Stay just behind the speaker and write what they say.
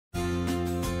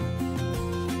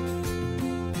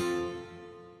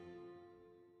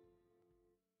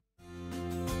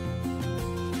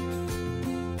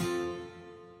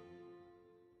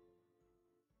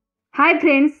Hi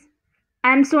friends,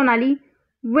 I am Sonali.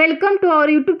 Welcome to our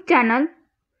YouTube channel.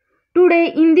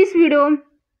 Today in this video,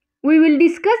 we will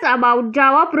discuss about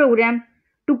Java program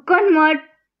to convert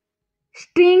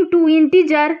string to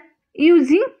integer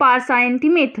using parseInt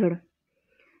method.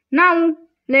 Now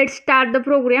let's start the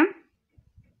program.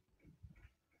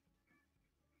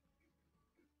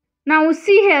 Now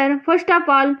see here, first of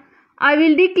all, I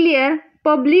will declare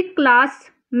public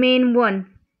class main1.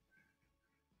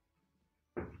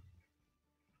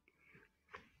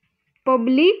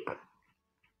 Public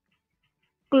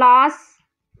class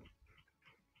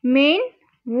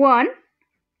main1.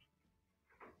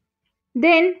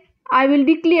 Then I will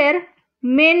declare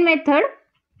main method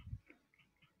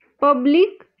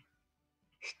public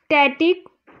static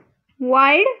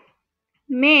void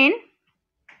main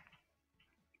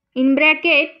in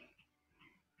bracket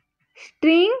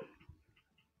string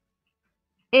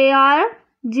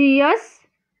args.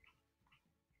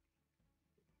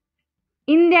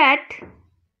 In that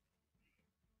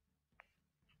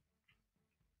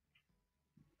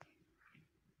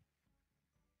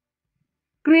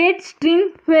create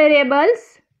string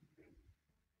variables.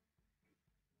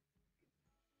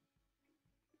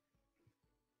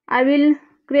 I will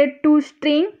create two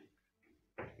string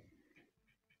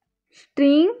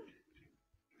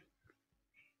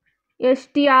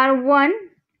str1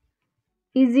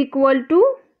 is equal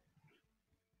to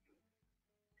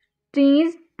string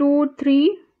is 2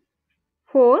 3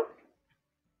 4.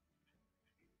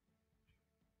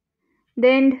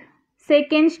 Then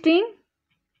second string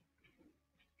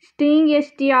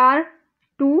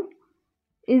str2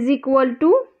 is equal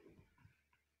to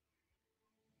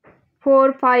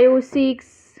 4 5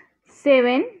 6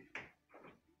 7.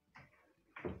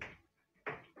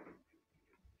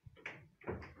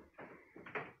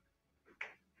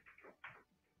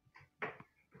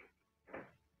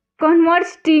 Convert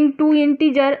string to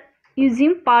integer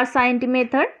using parseInt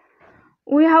method.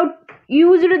 We have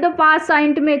used the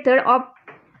parseInt method of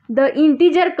the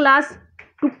integer class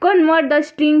to convert the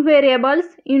string variables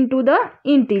into the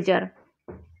integer.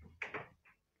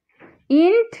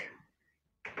 Int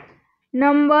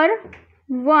number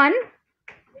 1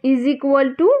 is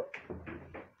equal to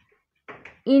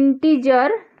integer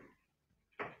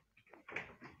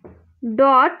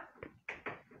dot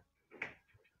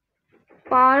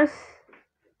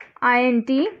parseInt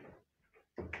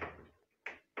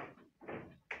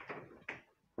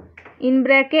in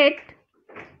bracket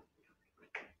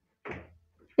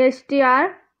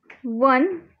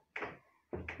str1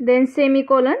 then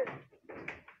semicolon,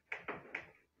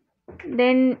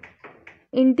 then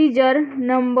integer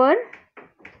number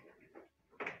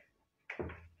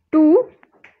 2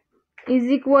 is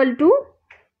equal to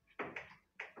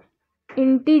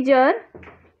integer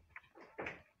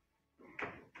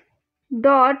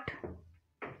dot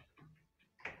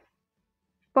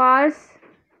parseInt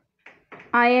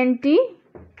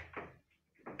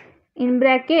in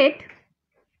bracket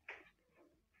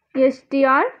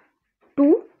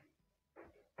str2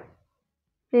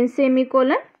 then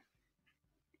semicolon,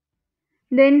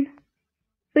 then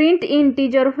print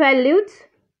integer values.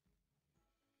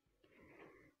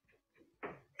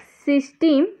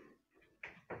 System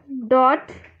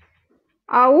dot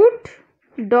out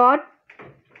dot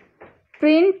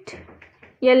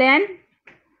println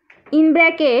in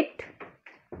bracket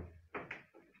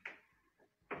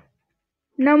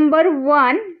number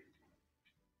 1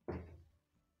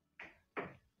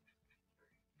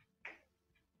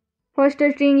 first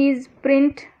string is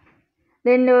print,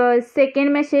 then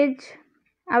second message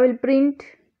I will print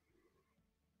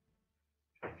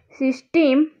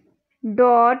system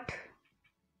dot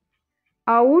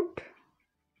out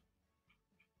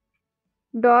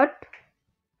dot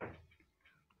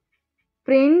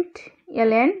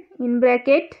println in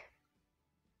bracket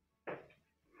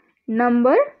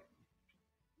number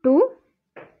 2,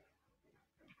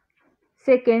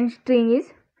 second string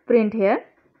is print here.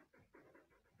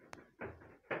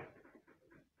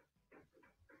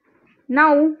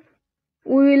 Now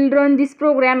we will run this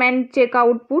program and check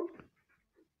output.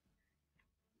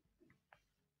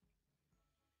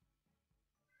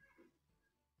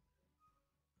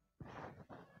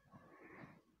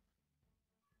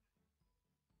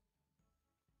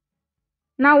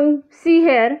 Now see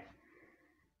here,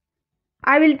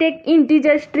 I will take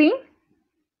integer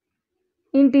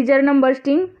number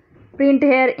string, print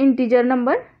here integer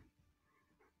number.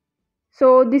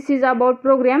 So this is about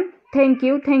program. Thank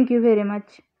you very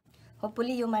much.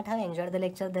 Hopefully you might have enjoyed the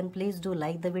lecture. Then please do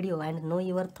like the video and know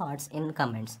your thoughts in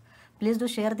comments. Please do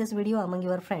share this video among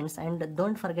your friends and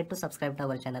don't forget to subscribe to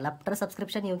our channel. After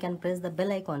subscription, you can press the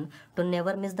bell icon to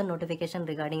never miss the notification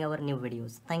regarding our new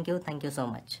videos. Thank you so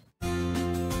much.